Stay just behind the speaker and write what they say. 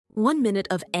1 minute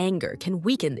of anger can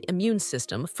weaken the immune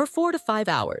system for 4 to 5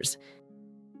 hours.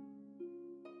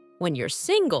 When you're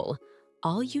single,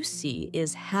 all you see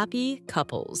is happy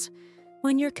couples.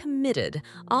 When you're committed,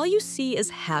 all you see is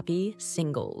happy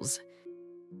singles.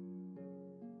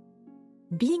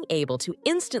 Being able to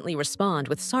instantly respond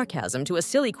with sarcasm to a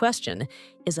silly question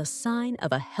is a sign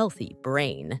of a healthy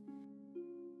brain.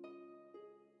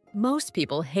 Most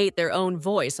people hate their own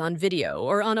voice on video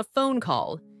or on a phone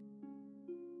call.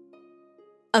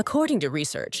 According to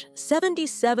research,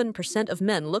 77% of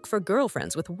men look for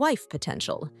girlfriends with wife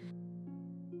potential.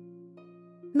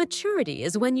 Maturity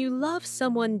is when you love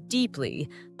someone deeply,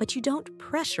 but you don't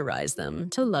pressurize them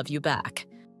to love you back.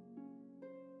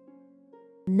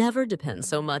 Never depend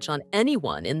so much on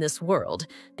anyone in this world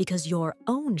because your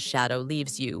own shadow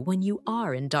leaves you when you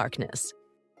are in darkness.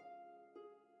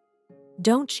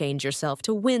 Don't change yourself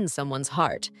to win someone's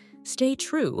heart. Stay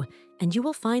true, and you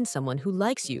will find someone who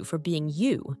likes you for being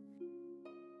you.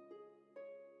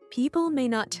 People may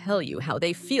not tell you how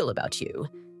they feel about you,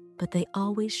 but they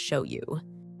always show you.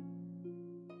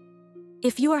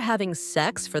 If you are having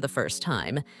sex for the first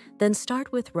time, then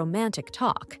start with romantic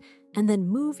talk, and then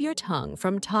move your tongue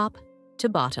from top to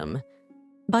bottom.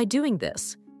 By doing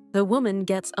this, the woman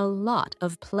gets a lot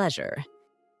of pleasure.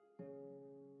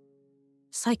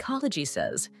 Psychology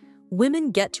says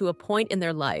women get to a point in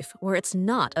their life where it's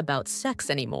not about sex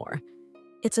anymore.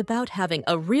 It's about having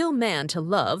a real man to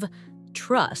love,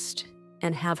 trust,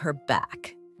 and have her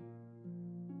back.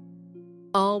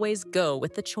 Always go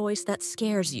with the choice that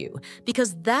scares you,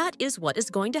 because that is what is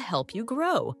going to help you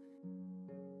grow.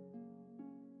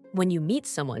 When you meet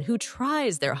someone who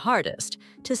tries their hardest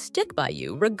to stick by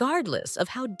you regardless of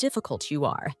how difficult you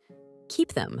are,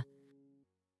 keep them.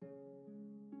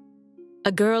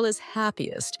 A girl is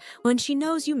happiest when she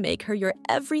knows you make her your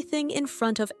everything in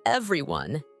front of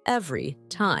everyone, every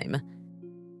time.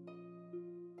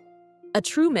 A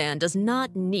true man does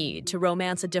not need to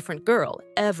romance a different girl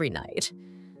every night.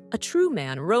 A true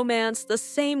man romances the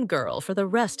same girl for the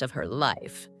rest of her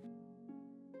life.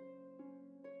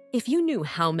 If you knew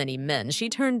how many men she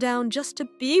turned down just to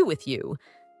be with you,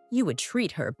 you would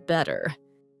treat her better.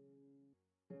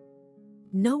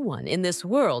 No one in this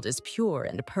world is pure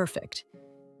and perfect.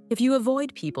 If you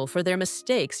avoid people for their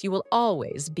mistakes, you will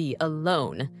always be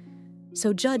alone.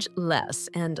 So judge less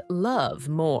and love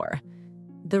more.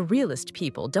 The realest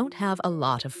people don't have a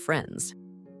lot of friends.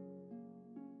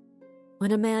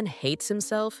 When a man hates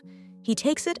himself, he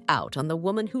takes it out on the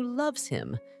woman who loves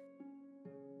him.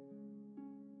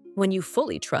 When you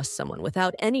fully trust someone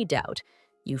without any doubt,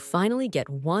 you finally get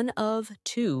one of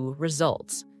two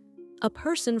results: a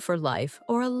person for life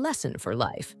or a lesson for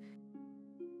life.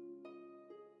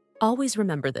 Always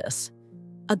remember this.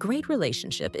 A great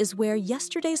relationship is where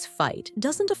yesterday's fight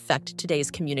doesn't affect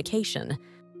today's communication.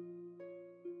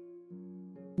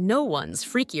 No one's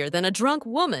freakier than a drunk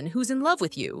woman who's in love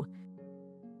with you.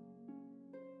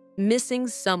 Missing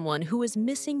someone who is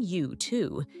missing you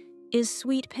too is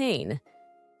sweet pain,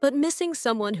 but missing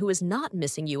someone who is not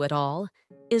missing you at all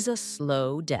is a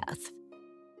slow death.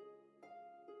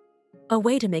 A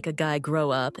way to make a guy grow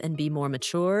up and be more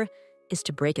mature is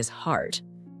to break his heart.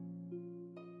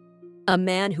 A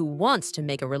man who wants to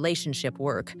make a relationship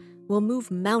work will move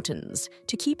mountains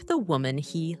to keep the woman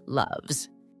he loves.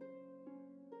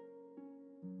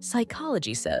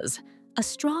 Psychology says a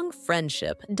strong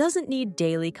friendship doesn't need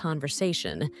daily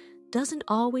conversation, doesn't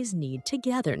always need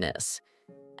togetherness.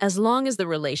 As long as the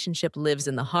relationship lives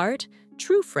in the heart,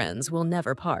 true friends will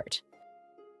never part.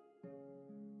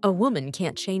 A woman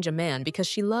can't change a man because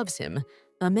she loves him.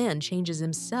 A man changes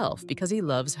himself because he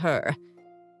loves her.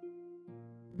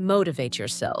 Motivate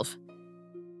yourself.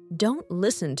 Don't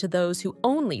listen to those who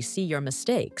only see your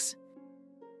mistakes.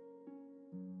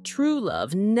 True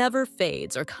love never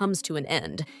fades or comes to an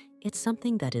end. It's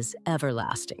something that is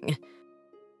everlasting.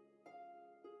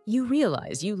 You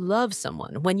realize you love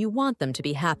someone when you want them to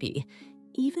be happy,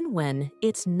 even when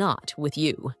it's not with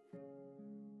you.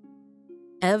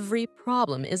 Every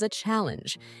problem is a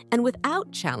challenge, and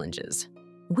without challenges,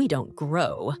 we don't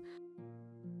grow.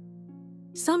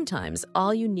 Sometimes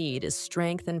all you need is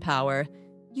strength and power.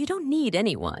 You don't need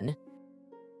anyone.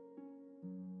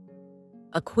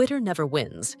 A quitter never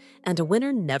wins, and a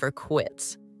winner never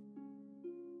quits.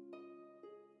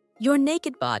 Your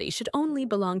naked body should only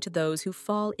belong to those who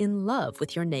fall in love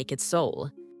with your naked soul.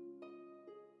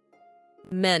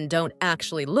 Men don't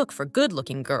actually look for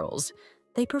good-looking girls.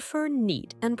 They prefer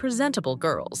neat and presentable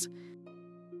girls.